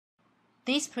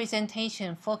This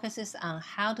presentation focuses on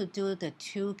how to do the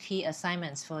two key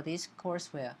assignments for this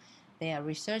courseware. They are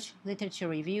Research Literature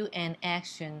Review and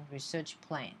Action Research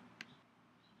Plan.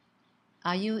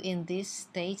 Are you in this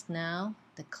stage now?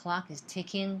 The clock is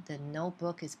ticking, the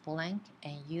notebook is blank,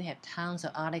 and you have tons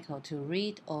of articles to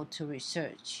read or to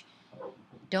research.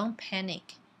 Don't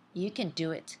panic. You can do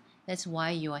it. That's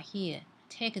why you are here.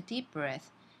 Take a deep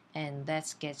breath and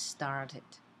let's get started.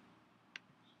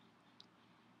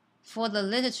 For the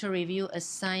literature review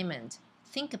assignment,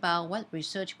 think about what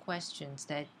research questions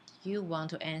that you want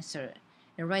to answer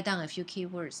and write down a few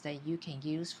keywords that you can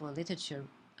use for literature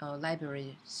or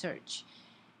library search.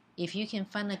 If you can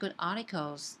find a good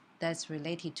articles that's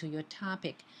related to your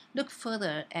topic, look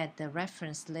further at the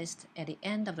reference list at the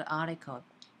end of the article.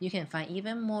 You can find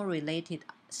even more related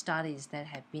studies that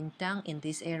have been done in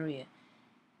this area.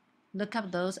 Look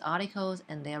up those articles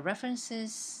and their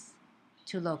references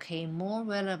to locate more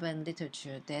relevant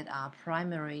literature that are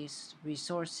primary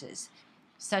resources,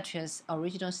 such as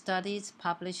original studies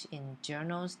published in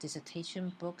journals,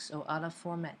 dissertation books, or other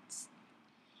formats.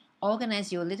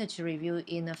 Organize your literature review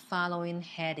in the following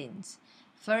headings.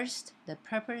 First, the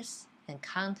purpose and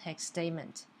context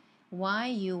statement. Why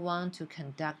you want to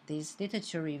conduct this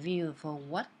literature review, for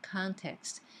what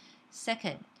context.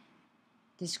 Second,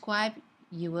 describe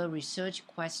your research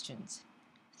questions.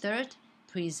 Third,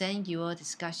 present your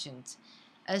discussions.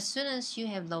 As soon as you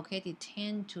have located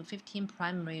 10 to 15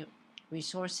 primary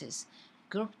resources,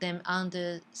 group them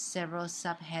under several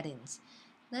subheadings.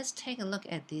 Let's take a look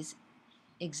at this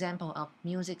example of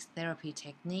music therapy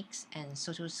techniques and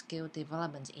social skill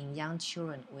development in young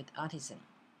children with autism.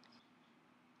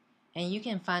 And you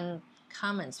can find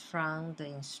comments from the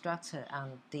instructor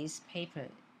on this paper.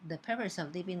 The purpose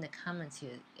of leaving the comments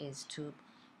here is to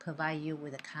provide you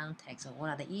with a context of what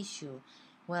are the issues,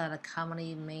 what are the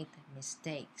commonly made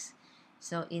mistakes.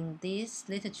 So in this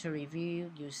literature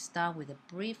review, you start with a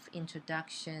brief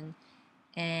introduction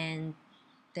and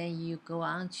then you go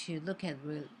on to look at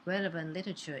relevant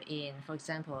literature in, for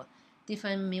example,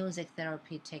 different music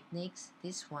therapy techniques.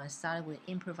 This one started with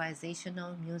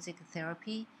improvisational music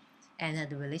therapy and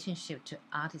the relationship to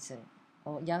autism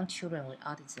or young children with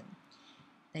autism.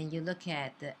 Then you look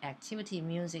at the activity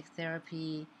music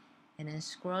therapy and then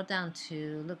scroll down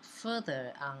to look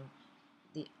further on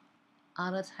the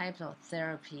other types of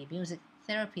therapy, music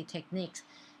therapy techniques,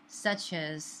 such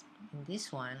as in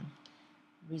this one,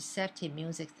 receptive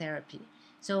music therapy.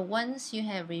 So once you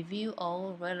have reviewed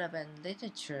all relevant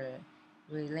literature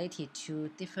related to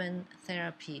different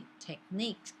therapy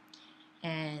techniques,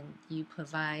 and you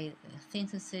provide a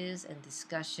synthesis and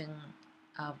discussion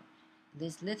of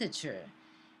this literature,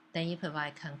 then you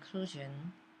provide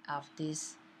conclusion of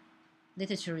this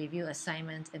literature review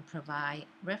assignment and provide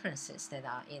references that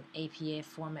are in APA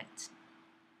format.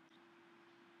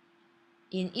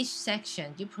 In each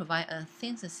section, you provide a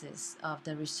synthesis of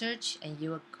the research and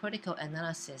your critical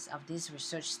analysis of these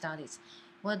research studies.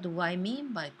 What do I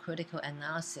mean by critical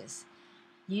analysis?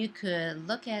 You could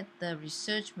look at the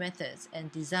research methods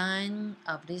and design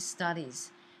of these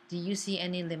studies. Do you see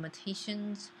any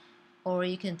limitations? Or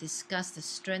you can discuss the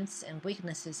strengths and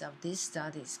weaknesses of these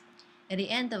studies. At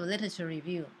the end of literature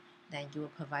review, then you will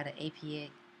provide an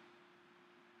APA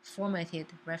formatted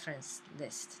reference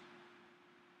list.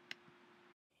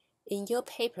 In your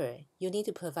paper, you need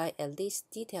to provide at least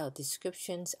detailed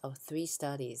descriptions of 3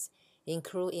 studies,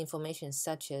 include information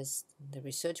such as the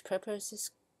research purposes,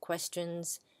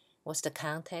 questions, what's the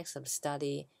context of the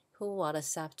study, who are the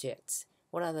subjects,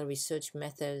 what are the research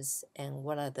methods, and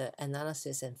what are the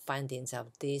analysis and findings of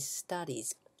these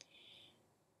studies.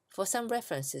 For some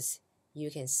references,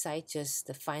 you can cite just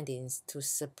the findings to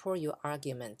support your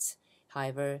arguments.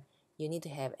 However, you need to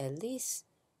have at least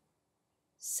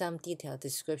some detailed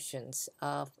descriptions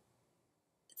of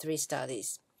 3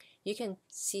 studies. You can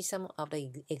see some of the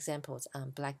examples on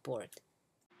Blackboard.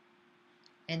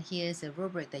 And here's a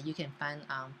rubric that you can find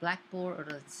on Blackboard or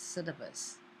the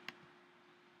syllabus.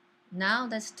 Now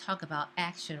let's talk about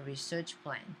action research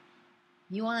plan.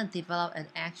 You want to develop an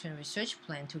action research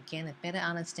plan to gain a better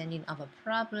understanding of a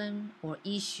problem or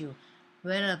issue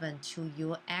relevant to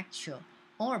your actual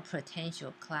or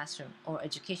potential classroom or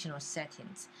educational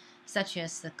settings, such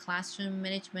as the classroom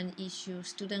management issue,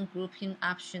 student grouping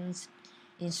options,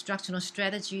 instructional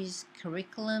strategies,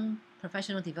 curriculum,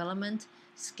 professional development,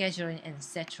 scheduling,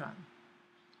 etc.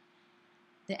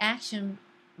 The action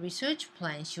research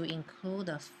plan should include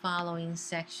the following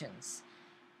sections.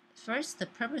 First, the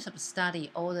purpose of the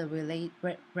study or the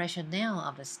rationale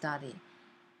of the study.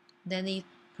 Then it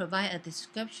provide a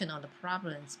description of the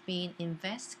problems being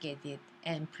investigated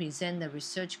and present the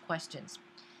research questions.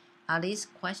 Are these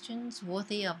questions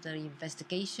worthy of the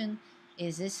investigation?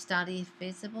 Is this study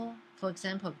feasible? For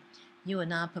example, you will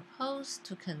now propose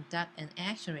to conduct an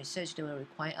action research that will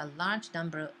require a large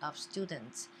number of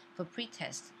students for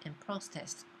pre-test and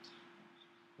post-test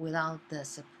without the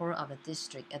support of the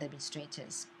district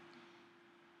administrators.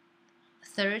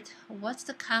 Third, what's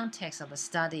the context of the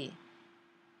study?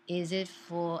 Is it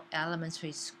for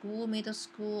elementary school, middle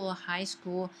school, or high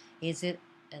school? Is it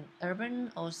an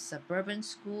urban or suburban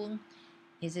school?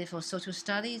 Is it for social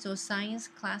studies or science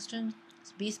classroom?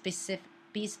 Be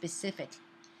specific.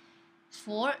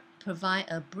 4. Provide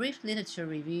a brief literature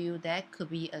review that could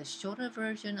be a shorter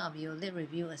version of your lit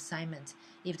review assignment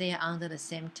if they are under the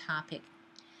same topic.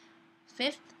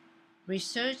 5th,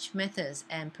 research methods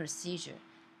and procedure.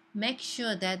 Make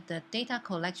sure that the data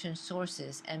collection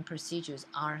sources and procedures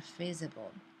are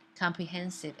feasible,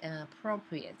 comprehensive, and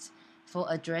appropriate for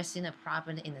addressing a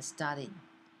problem in the study.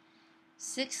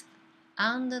 6th,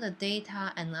 under the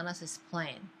data analysis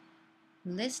plan,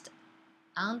 list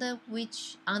under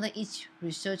each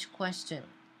research question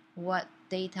what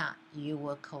data you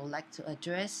will collect to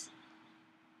address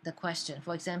the question.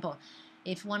 For example,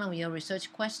 if one of your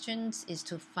research questions is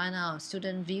to find out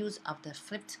student views of the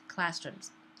flipped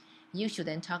classrooms, you should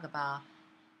then talk about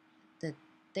the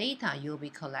data you'll be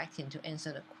collecting to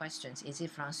answer the questions. Is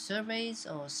it from surveys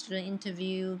or student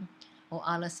interview or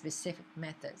other specific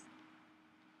methods?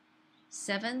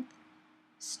 7th,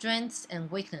 strengths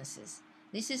and weaknesses.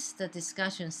 This is the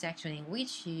discussion section in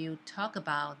which you talk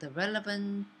about the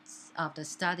relevance of the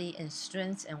study and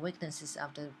strengths and weaknesses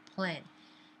of the plan.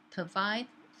 Provide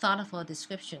thoughtful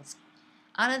descriptions.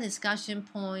 Other discussion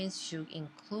points should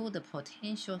include the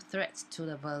potential threats to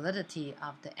the validity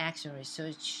of the action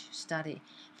research study.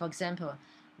 For example,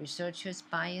 researchers'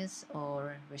 bias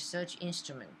or research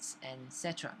instruments,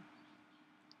 etc.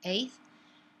 8th,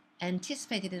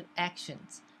 anticipated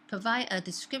actions. Provide a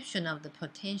description of the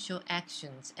potential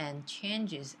actions and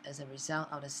changes as a result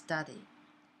of the study.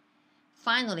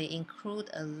 Finally, include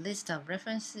a list of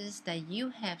references that you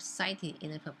have cited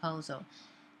in the proposal.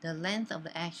 The length of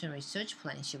the action research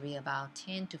plan should be about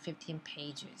 10 to 15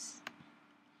 pages.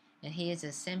 And here's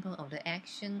a sample of the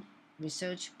action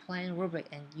research plan rubric,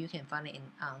 and you can find it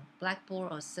on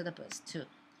Blackboard or syllabus too.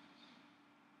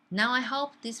 Now I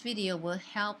hope this video will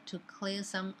help to clear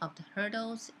some of the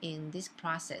hurdles in this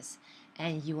process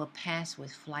and you will pass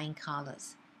with flying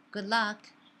colors. Good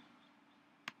luck!